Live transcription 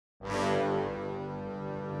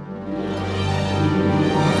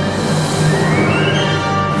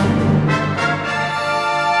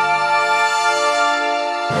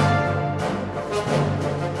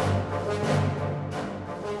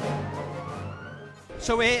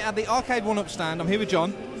So we're here at the Arcade1up stand. I'm here with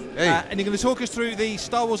John. Hey. And you're going to talk us through the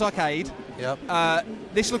Star Wars Arcade. Yep.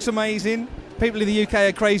 This looks amazing. People in the UK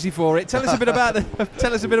are crazy for it. Tell us a bit about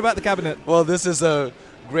the cabinet. Well, this is a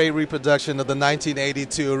great reproduction of the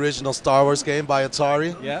 1982 original Star Wars game by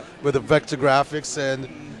Atari. Yep. With the vector graphics, and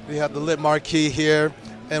we have the lit marquee here.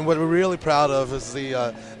 And what we're really proud of is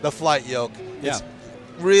the flight yoke. Yeah. It's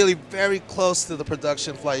really very close to the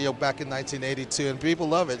production flight yoke back in 1982, and people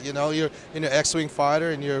love it. You know, you're in your X-wing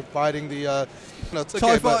fighter and you're fighting the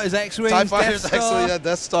TIE Fighters, X-wings, TIE Fighters, Death Star. yeah,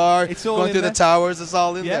 Death Star. It's all going through there. the towers. It's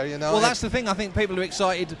all in Yeah. there. You know. Well, that's the thing. I think people are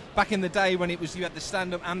excited. Back in the day when it was you had the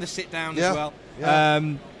stand-up and the sit-down Yeah. as well. Yeah.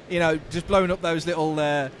 You know, just blowing up those little.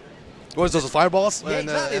 What was those, fireballs? Yeah, And,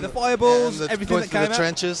 exactly. and the fireballs, and everything going that through came the out.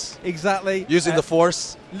 trenches. Exactly. Using the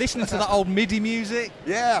Force. Listening to that old MIDI music.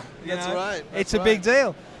 Yeah, You that's know, right. It's a big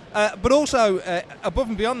deal. But also, above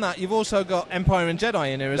and beyond that, you've also got Empire and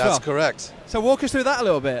Jedi in here as well. That's correct. So walk us through that a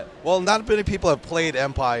little bit. Well, not many people have played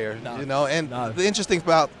Empire, No. you know, and No. the interesting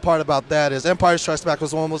part about that is Empire Strikes Back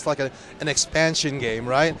was almost like an expansion game,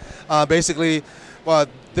 right? Basically,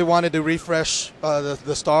 they wanted to refresh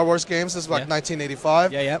the Star Wars games. This is like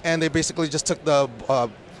 1985, Yeah. and they basically just took the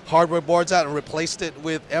hardware boards out and replaced it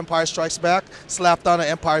with Empire Strikes Back, slapped on an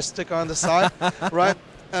Empire sticker on the side, right?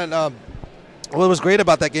 And what was great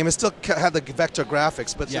about that game, it still had the vector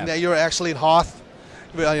graphics, but Yeah. you're actually in Hoth,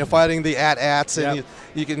 you're fighting the AT-ATs, and Yep.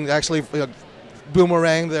 you can actually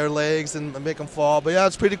boomerang their legs and make them fall. But yeah,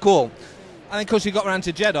 it's pretty cool. And of course, you got around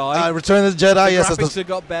to Jedi. Return of the Jedi, the yes. graphics have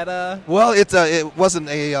got better. Well, it wasn't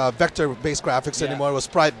a vector-based graphics anymore. It was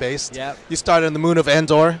sprite-based. Yep. You started on the moon of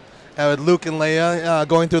Endor with Luke and Leia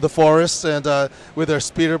going through the forest and with their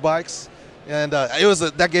speeder bikes, and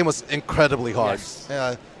that game was incredibly hard.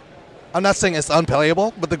 Yes. I'm not saying it's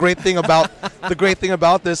unplayable, but the great thing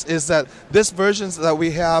about this is that this versions that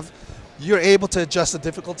we have, you're able to adjust the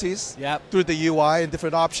difficulties Yep. through the UI and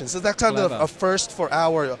different options. So that's kind of Clever. a first for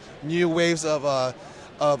our new waves of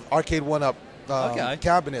Arcade1up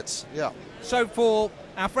cabinets. Yeah. So for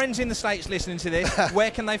our friends in the States listening to this,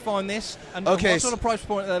 where can they find this? And Okay, what sort of price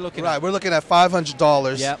point are they looking Right, at? we're looking at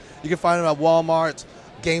 $500. Yep. You can find them at Walmart,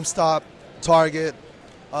 GameStop, Target,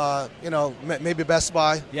 maybe Best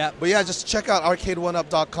Buy. Yep. But yeah, just check out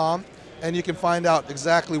Arcade1up.com, and you can find out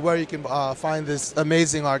exactly where you can find this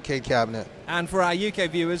amazing arcade cabinet. And for our UK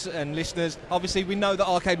viewers and listeners, obviously we know that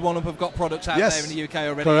Arcade1up have got products out Yes. there in the UK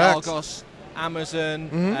already. Correct. Argos, Amazon,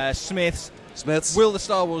 Smiths. Smiths. Will the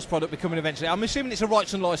Star Wars product be coming eventually? I'm assuming it's a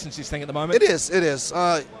rights and licenses thing at the moment. It is.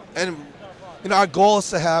 And our goal is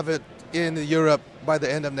to have it in Europe by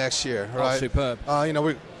the end of next year. Right. Oh, superb.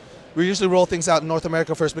 We usually roll things out in North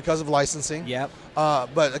America first because of licensing. Yep.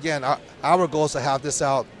 But again, our goal is to have this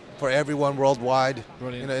out for everyone worldwide.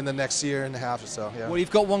 Brilliant. In the next year and a half or so. Yeah. Well,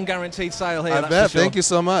 you've got one guaranteed sale here. I that's bet. for sure. Thank you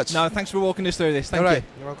so much. No, thanks for walking us through this. Thank All you. right.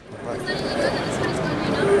 You're welcome. Bye.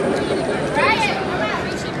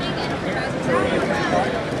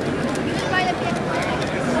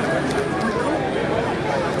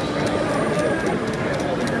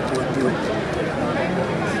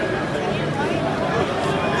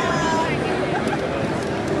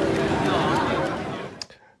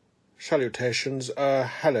 Salutations.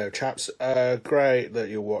 Hello chaps. Great that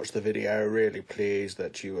you watched the video. Really pleased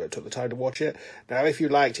that you took the time to watch it. Now if you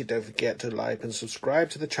liked it, don't forget to like and subscribe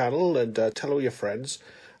to the channel, and tell all your friends.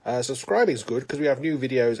 Subscribing is good because we have new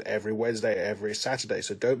videos every Wednesday, every Saturday,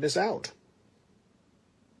 so don't miss out.